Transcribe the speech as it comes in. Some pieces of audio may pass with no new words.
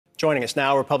Joining us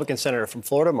now, Republican Senator from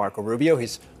Florida, Marco Rubio.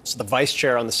 He's also the vice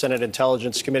chair on the Senate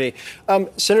Intelligence Committee.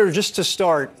 Senator, just to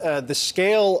start, the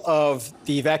scale of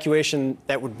the evacuation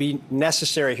that would be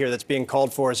necessary here that's being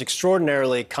called for is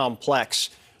extraordinarily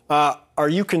complex. Are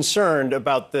you concerned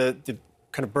about the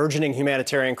kind of burgeoning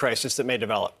humanitarian crisis that may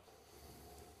develop?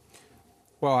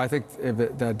 Well, I think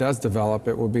if that does develop,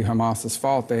 it will be Hamas's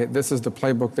fault. This is the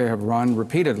playbook they have run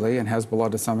repeatedly, and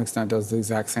Hezbollah to some extent does the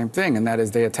exact same thing, and that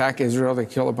is they attack Israel, they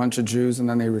kill a bunch of Jews, and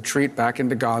then they retreat back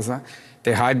into Gaza.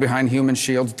 They hide behind human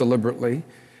shields deliberately.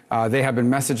 They have been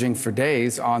messaging for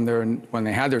days on when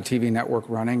they had their TV network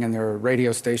running and their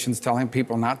radio stations telling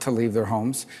people not to leave their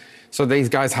homes. So these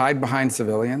guys hide behind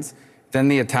civilians. Then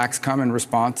the attacks come in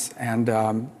response, and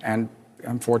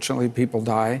unfortunately people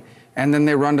die. And then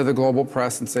they run to the global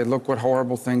press and say, look what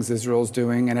horrible things Israel is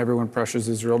doing, and everyone pressures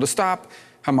Israel to stop.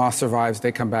 Hamas survives,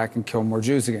 they come back and kill more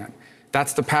Jews again.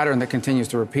 That's the pattern that continues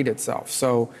to repeat itself.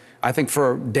 So I think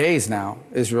for days now,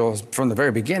 Israel, from the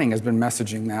very beginning, has been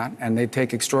messaging that, and they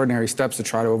take extraordinary steps to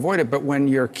try to avoid it. But when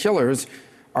your killers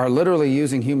are literally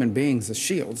using human beings as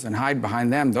shields and hide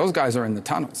behind them, those guys are in the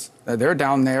tunnels. They're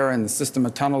down there in the system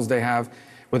of tunnels they have,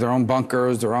 with their own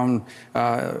bunkers, their own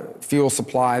fuel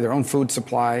supply, their own food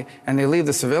supply, and they leave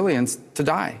the civilians to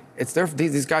die.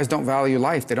 These guys don't value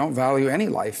life. They don't value any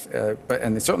life,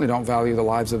 and they certainly don't value the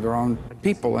lives of their own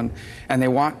people. And they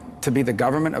want to be the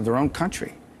government of their own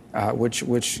country, which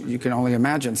you can only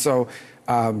imagine. So,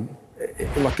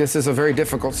 look, this is a very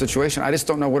difficult situation. I just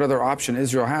don't know what other option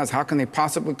Israel has. How can they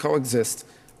possibly coexist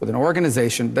with an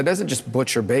organization that doesn't just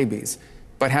butcher babies,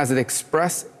 but has an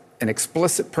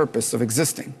explicit purpose of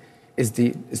existing is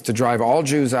to drive all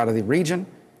Jews out of the region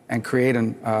and create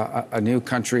a new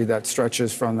country that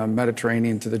stretches from the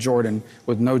Mediterranean to the Jordan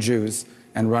with no Jews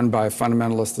and run by a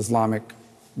fundamentalist Islamic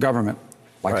government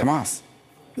like Hamas.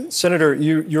 Senator,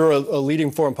 you're a leading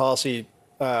foreign policy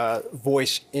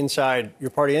voice inside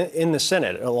your party in the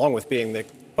Senate, along with being the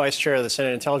vice chair of the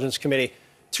Senate Intelligence Committee.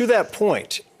 To that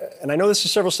point, and I know this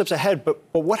is several steps ahead, but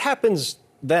what happens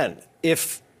then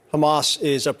if Hamas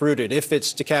is uprooted, if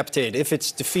it's decapitated, if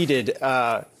it's defeated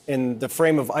in the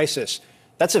frame of ISIS?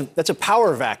 That's a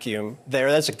power vacuum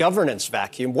there. That's a governance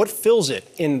vacuum. What fills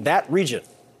it in that region?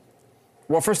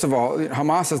 Well, first of all,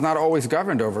 Hamas has not always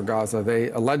governed over Gaza. They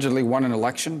allegedly won an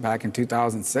election back in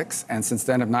 2006, and since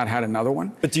then have not had another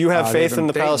one. But do you have faith in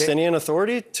the Palestinian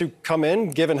Authority to come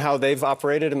in, given how they've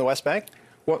operated in the West Bank?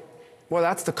 Well,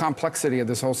 that's the complexity of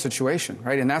this whole situation,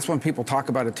 right? And that's when people talk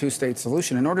about a two-state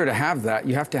solution. In order to have that,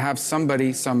 you have to have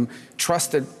somebody, some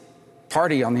trusted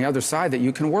party on the other side that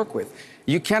you can work with.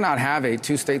 You cannot have a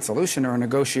two-state solution or a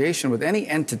negotiation with any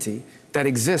entity that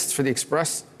exists for the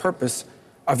express purpose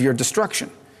of your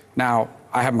destruction. Now,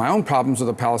 I have my own problems with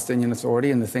the Palestinian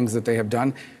Authority and the things that they have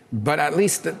done, but at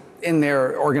least in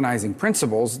their organizing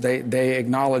principles, they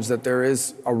acknowledge that there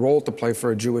is a role to play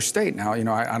for a Jewish state. Now,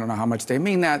 I don't know how much they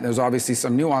mean that. There's obviously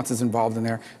some nuances involved in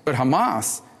there. But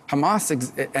Hamas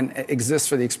exists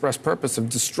for the express purpose of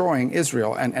destroying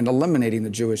Israel and eliminating the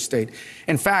Jewish state.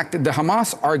 In fact, the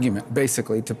Hamas argument,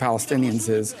 basically, to Palestinians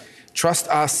is, trust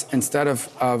us instead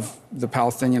of the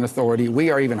Palestinian Authority. We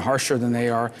are even harsher than they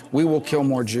are. We will kill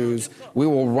more Jews. We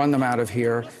will run them out of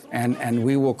here, and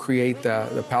we will create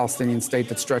the Palestinian state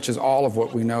that stretches all of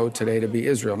what we know today to be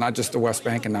Israel, not just the West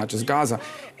Bank and not just Gaza.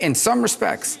 In some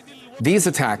respects, these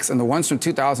attacks and the ones from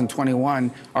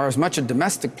 2021 are as much a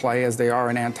domestic play as they are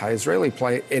an anti-Israeli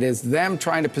play. It is them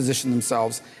trying to position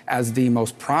themselves as the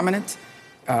most prominent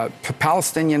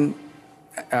Palestinian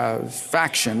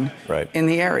faction in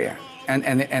the area.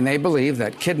 And they believe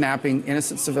that kidnapping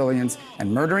innocent civilians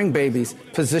and murdering babies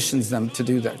positions them to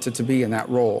do that, to be in that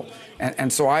role.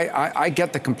 And so I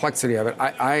get the complexity of it.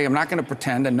 I am not going to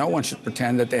pretend, and no one should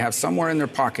pretend, that they have somewhere in their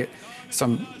pocket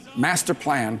some master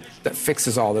plan that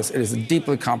fixes all this. It is a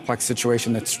deeply complex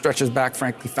situation that stretches back,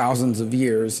 frankly, thousands of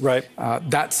years.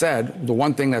 That said, the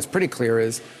one thing that's pretty clear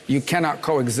is you cannot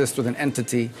coexist with an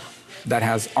entity that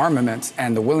has armaments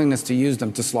and the willingness to use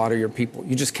them to slaughter your people.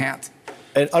 You just can't.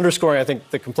 And underscoring, I think,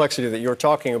 the complexity that you're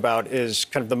talking about is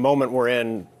kind of the moment we're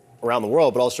in around the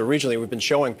world, but also regionally. We've been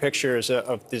showing pictures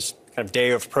of this kind of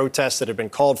day of protests that have been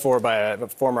called for by a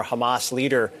former Hamas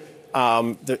leader.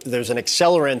 There's an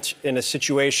accelerant in a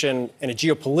situation, in a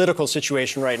geopolitical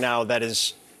situation right now that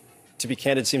is, to be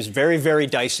candid, seems very, very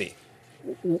dicey.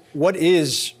 What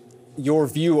is your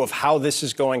view of how this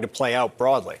is going to play out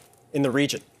broadly in the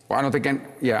region? Well, I don't think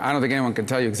anyone can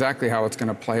tell you exactly how it's going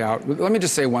to play out. Let me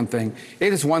just say one thing.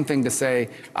 It is one thing to say,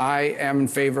 I am in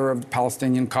favor of the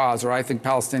Palestinian cause, or I think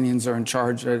Palestinians are in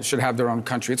charge, should have their own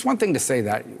country. It's one thing to say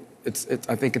that.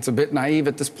 I think it's a bit naive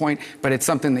at this point, but it's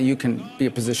something that you can be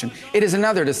a position. It is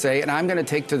another to say, and I'm going to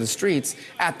take to the streets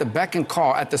at the beck and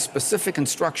call, at the specific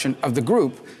instruction of the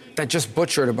group that just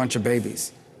butchered a bunch of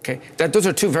babies. Okay, those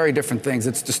are two very different things.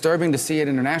 It's disturbing to see it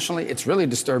internationally. It's really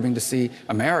disturbing to see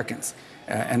Americans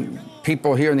and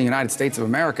people here in the United States of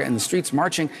America in the streets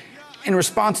marching in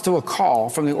response to a call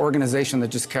from the organization that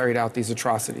just carried out these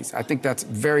atrocities. I think that's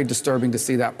very disturbing to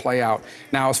see that play out.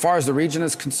 Now, as far as the region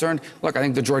is concerned, look, I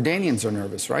think the Jordanians are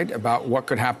nervous, right, about what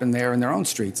could happen there in their own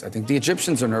streets. I think the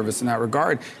Egyptians are nervous in that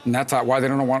regard, and that's why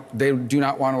they do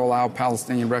not want to allow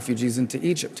Palestinian refugees into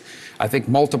Egypt. I think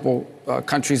multiple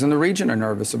countries in the region are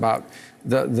nervous about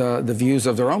the views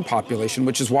of their own population,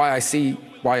 which is why I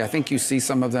think you see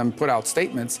some of them put out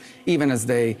statements, even as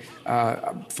they,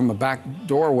 from a back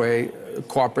doorway,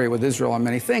 cooperate with Israel on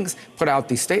many things, put out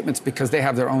these statements because they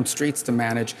have their own streets to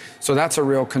manage. So that's a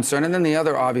real concern. And then the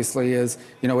other, obviously, is,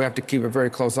 we have to keep a very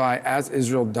close eye as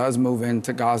Israel does move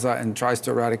into Gaza and tries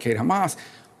to eradicate Hamas.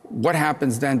 What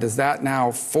happens then? Does that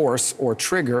now force or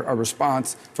trigger a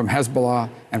response from Hezbollah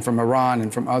and from Iran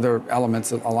and from other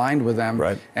elements aligned with them?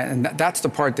 Right. And that's the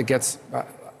part that gets...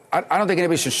 I don't think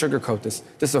anybody should sugarcoat this.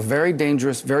 This is a very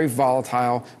dangerous, very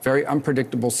volatile, very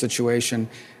unpredictable situation.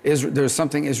 There's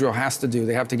something Israel has to do.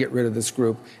 They have to get rid of this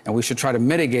group, and we should try to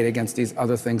mitigate against these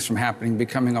other things from happening,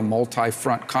 becoming a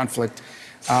multi-front conflict.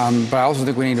 But I also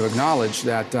think we need to acknowledge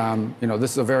that,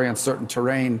 this is a very uncertain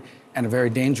terrain and a very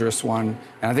dangerous one.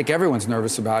 And I think everyone's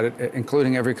nervous about it,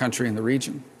 including every country in the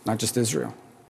region, not just Israel.